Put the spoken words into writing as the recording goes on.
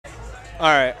All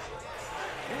right.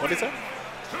 What did he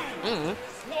say?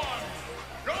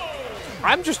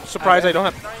 I'm just surprised I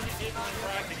don't have.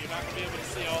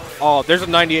 Oh, there's a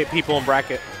 98 people in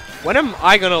bracket. When am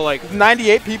I gonna like?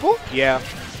 98 people? Yeah,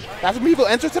 That's what people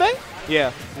enter today?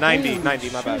 yeah, 90, Ooh, 90.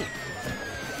 My bad. shoot.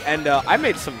 And I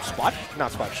made some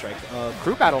not squad strike,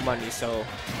 crew battle money. So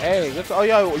Hey, oh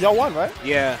y'all won, right?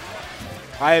 yeah,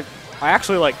 I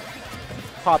actually like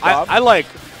Popped off. I like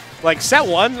set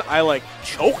 1 I like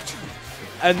choked,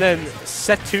 and then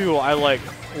set 2 I like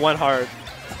went hard.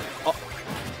 Oh.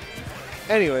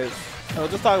 Anyways, So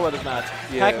just talk about this match.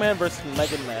 Yeah. Pac-Man versus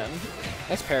Mega Man.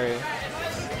 that's Perry.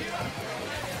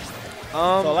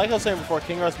 So like I was saying before,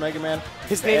 KingArc's Mega Man,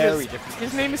 His very different.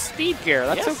 His name is Speed Gear.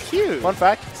 That's Yes. so cute. Fun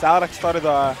fact, Salad started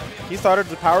he started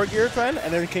the Power Gear trend,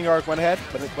 and then KingArc went ahead,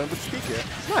 but it went with Speed Gear.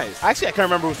 Nice. Actually, I can't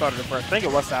remember who started it first. I think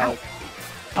it was Salad.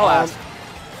 I'll ask.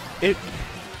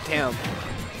 Damn.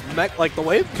 Like the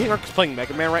way KingArc is playing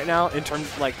Mega Man right now, in terms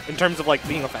of like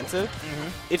being offensive,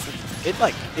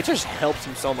 it just helps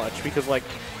him so much because like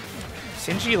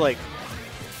Sinji like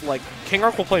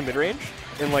KingArc will play mid range,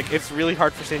 and like it's really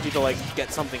hard for Sinji to like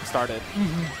get something started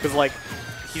because like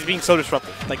he's being so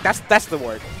disruptive. Like that's the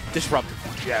word,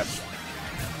 disruptive. Yes.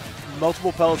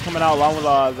 Multiple pellets coming out along with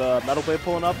the Metal Blade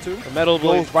pulling up too. The Metal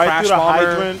Blade, Goes right Crash through the Bomber,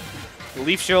 hydrant. the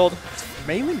Leaf Shield.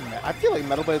 Mainly, I feel like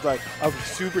Metal Blade's like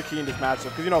super key in this matchup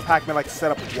because you know Pac-Man likes to set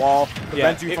up a wall,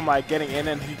 prevent you from like getting in,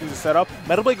 and he can just set up.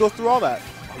 Metal Blade goes through all that.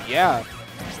 Yeah.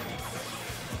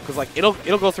 Because like it'll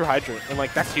go through hydrant, and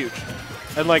like that's huge.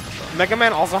 And like Mega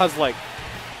Man also has like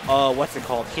what's it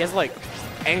called? He has like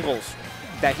angles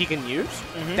that he can use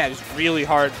that is really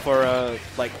hard for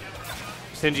like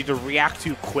Sinji to react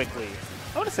to quickly.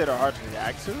 I want to say they're hard to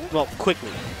react to. Well, quickly.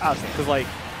 Okay. Because like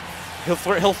he'll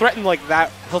threaten like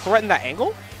that. He'll threaten that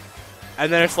angle,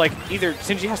 and then it's like either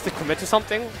Sinji has to commit to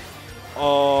something.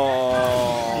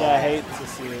 Oh. Yeah, I hate to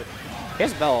see it. He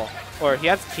has Bell, or he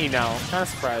has Key now. Kind of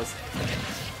surprised.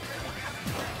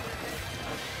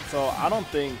 So I don't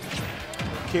think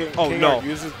no.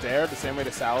 uses Dare the same way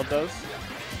the Salad does.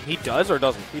 He does or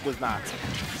doesn't? He does not.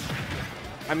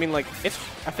 I mean, like I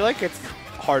feel like it's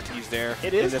hard to use Dare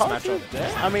It in is this hard matchup. to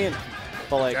Dare. I mean,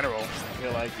 But like, general, I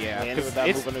feel like yeah, with that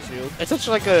it's- move in the shield. it's such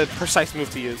like a precise move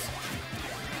to use,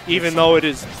 even though it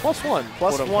is +1,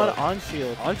 Plus quote one unquote, on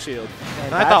shield. on shield.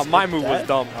 And I that's thought my it. move was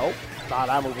dumb. Nope. Nah,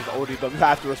 that move was OD dumb. You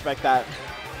have to respect that.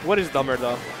 What is dumber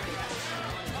though?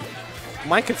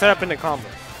 Mine can set up into combo.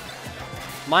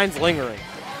 Mine's lingering.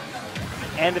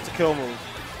 And it's a kill move.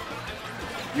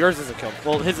 Yours is a kill.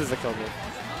 Well, his is a kill move.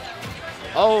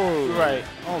 Oh, Right.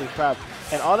 Holy crap.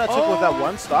 And all that took was that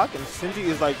one stock, and Sinji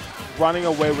is like running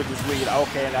away with his lead.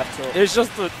 Okay, and that's it. It's just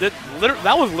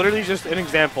that was literally just an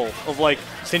example of like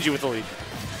Sinji with the lead.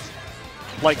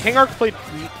 Like KingArc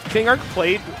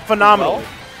played Phenomenal. well.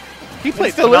 He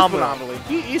played still is phenomenally.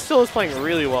 He still is playing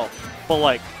really well. But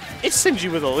like, it's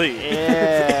Sinji with a lead.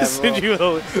 Yeah, It's Sinji with a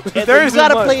lead. And There you isn't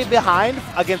gotta much. play it behind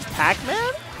against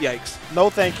Pac-Man? Yikes. No,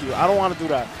 thank you. I don't want to do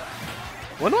that.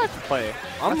 When do I have to play?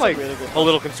 I'm That's a like really good a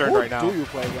little concerned Who right now. do you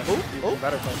play against? You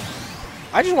better play.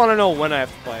 I just want to know when I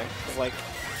have to play. 'Cause, like,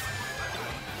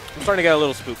 I'm starting to get a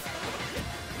little spooked.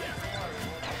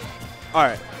 All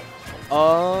right.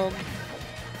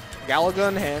 Galaga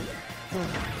in hand.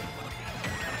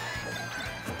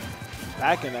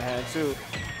 Back in the hand too.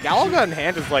 Galaga in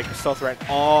hand is like so threatening.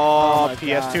 Oh my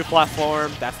PS2 gosh.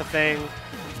 platform. That's the thing.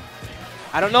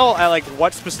 I don't know like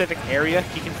what specific area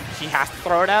he has to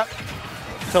throw it at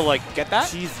to like get that.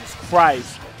 Jesus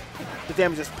Christ. The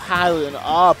damage is piling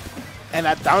up. And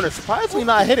that downer surprisingly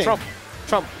not hitting. Trump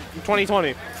in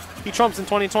 2020. He trumps in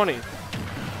 2020.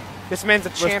 This man's a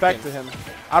champion. Respect to him.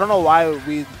 I don't know why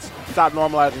we stopped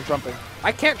normalizing trumping.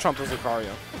 I can't trump as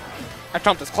Lucario. I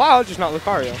trumped as Cloud, just not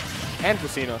Lucario. And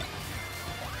Lucina.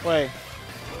 Wait.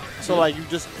 So like you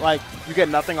just like you get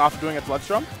nothing off doing a Blood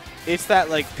Trump? It's that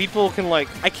like people can like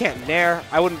I can't nair.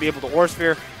 I wouldn't be able to Aura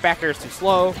Sphere. Back air is too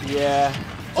slow. Yeah.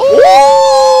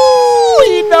 Ooh!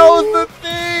 He knows the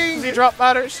thing! Z drop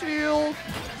ladder shield.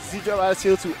 Z-drop out of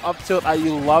shield to up tilt.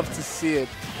 You love to see it.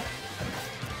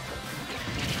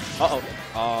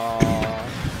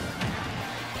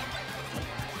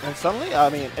 And suddenly, I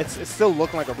mean, it's still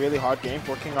looking like a really hard game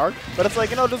for KingArc, but it's like,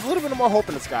 you know, there's a little bit more hope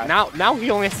in this guy. Now he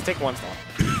only has to take one stop.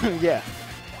 Yeah.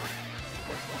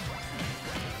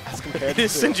 As compared to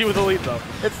It's Sinji with the lead though.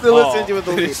 It's still a Sinji with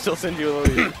the lead. It's still Sinji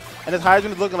with the lead. And his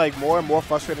Hydrant is looking like more and more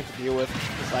frustrating to deal with.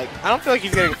 It's like I don't feel like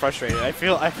he's getting frustrated. I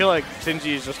feel like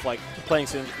Sinji is just like playing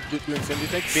Sinji, doing Sinji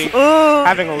things. being,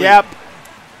 having a lead. Yep.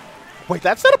 Wait,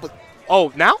 that setup was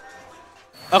Oh, now?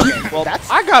 Okay, well, That's-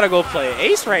 I gotta go play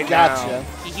Ace right Gotcha. now.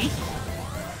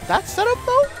 that setup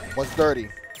though. What's dirty?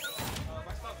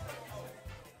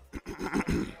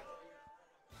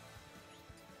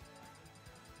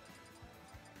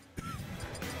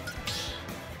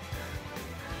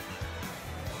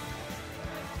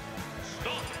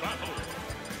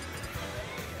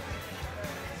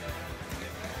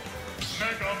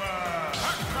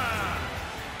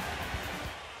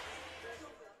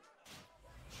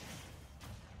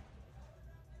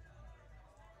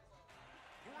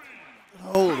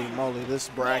 Holy moly, this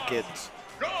bracket.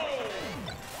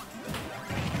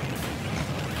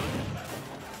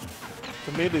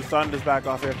 Immediately starting this back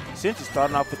off here. Sinji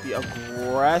starting off with the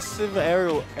aggressive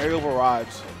aerial barrage.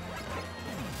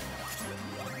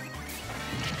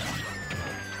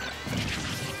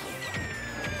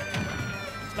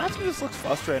 This matchup just looks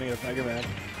frustrating as Mega Man.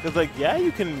 Because like, yeah,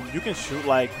 you can shoot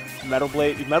like Metal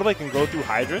Blade. Metal Blade can go through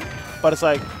Hydrant, but it's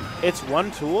like it's one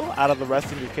tool out of the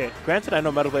rest of your kit. Granted, I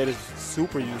know Metal Blade is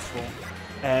super useful,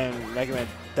 and Mega Man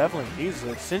definitely uses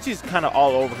it. Sinji's kind of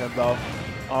all over him though.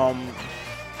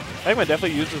 Mega Man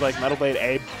definitely uses like Metal Blade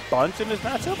a bunch in this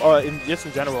matchup, or just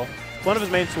in general. It's one of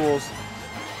his main tools.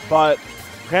 But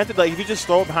granted, like if you just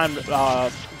throw it behind,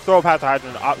 throw it past the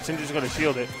Hydrant, Sinji's going to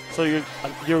shield it. So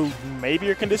you're maybe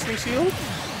your conditioning shield.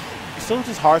 It's still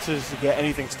just hard to just get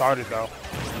anything started though.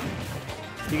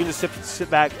 You can just sit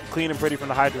back clean and pretty from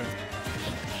the Hydrant.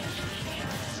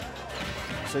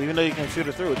 So even though you can shoot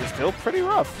it through, it's still pretty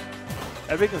rough.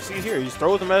 As you can see here, you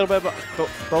throw the Metal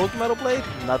Blade,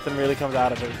 nothing really comes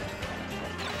out of it.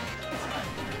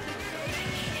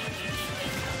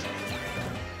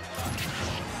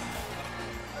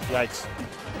 Yikes.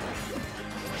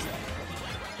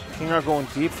 KingArc going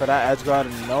deep for that edge guard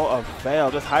and no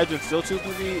avail. This Hydrant still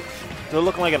still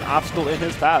looking like an obstacle in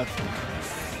his path.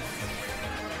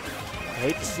 I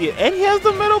hate to see it. And he has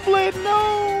the Metal Blade,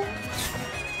 no!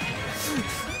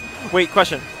 Wait,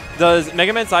 question. Does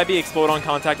Mega Man Side B explode on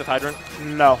contact with Hydrant?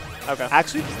 No. Okay.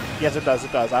 Actually, yes it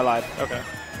does, I lied. Okay.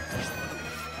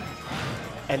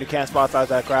 And you can't spot size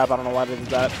that grab, I don't know why they did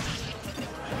that.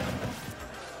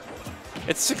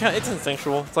 It's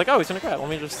instinctual. It's like, oh, he's gonna grab. Let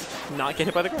me just not get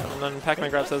hit by the grab. And then Pac-Man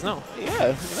grab says no.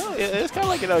 Yeah, it's kind of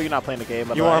like, you're not playing the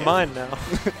game. You are mine now.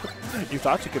 You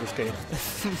thought you could escape.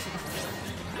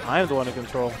 I am the one in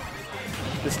control.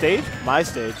 The stage? My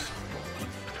stage.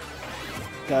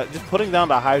 Just putting down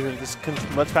the Hydrant just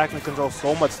lets Pac-Man control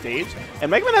so much stage. And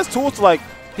Mega Man has tools to, like,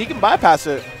 he can bypass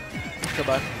it.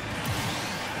 Goodbye.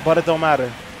 But it don't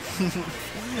matter.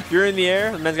 If you're in the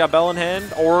air, the man's got Bell in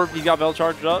hand, or he's got Bell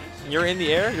charged up, and you're in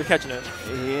the air, you're catching it.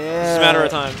 Yeah. It's a matter of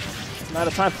time. It's a matter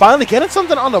of time. Finally getting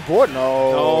something on the board.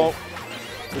 No.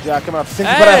 Good job coming up. Sinji,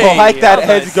 Hey, but I like that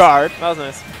edge nice. guard. That was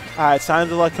nice. All right, signs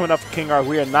of luck coming up for KingArc.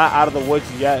 We are not out of the woods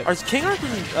yet. Is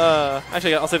KingArc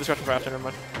actually, I'll save this question for after. Never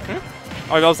mind.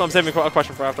 I'm saving a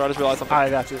question for after. I just realized something. I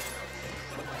got you.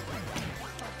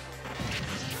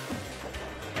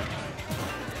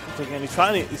 So again,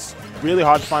 it's really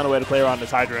hard to find a way to play around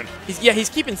this Hydrant. He's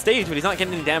keeping stage, but he's not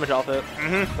getting any damage off it.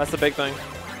 That's the big thing.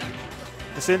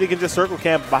 The Sinji can just circle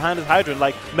camp behind his Hydrant.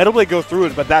 Like, Metal Blade goes through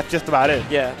it, but that's just about it.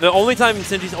 Yeah, the only time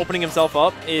Sinji's opening himself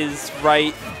up is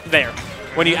right there,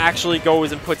 when he actually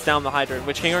goes and puts down the Hydrant,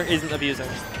 which KingArc isn't abusing.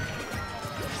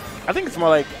 I think it's more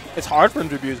like, it's hard for him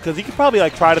to abuse, because he could probably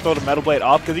like try to throw the Metal Blade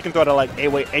up, because he can throw it at like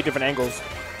 8 different angles.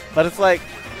 But it's like...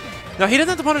 No, he doesn't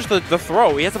have to punish the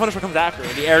throw. He has to punish what comes after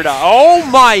it. The air dodge. Oh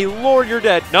my lord, you're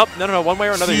dead. Nope, no. One way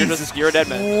or another, you're a dead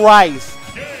man. Christ.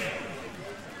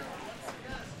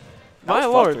 My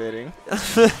lord.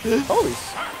 Holy.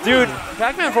 Dude,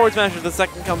 Pac-Man forward smash is the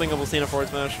second coming of Lucina forward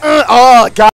smash. Oh, God.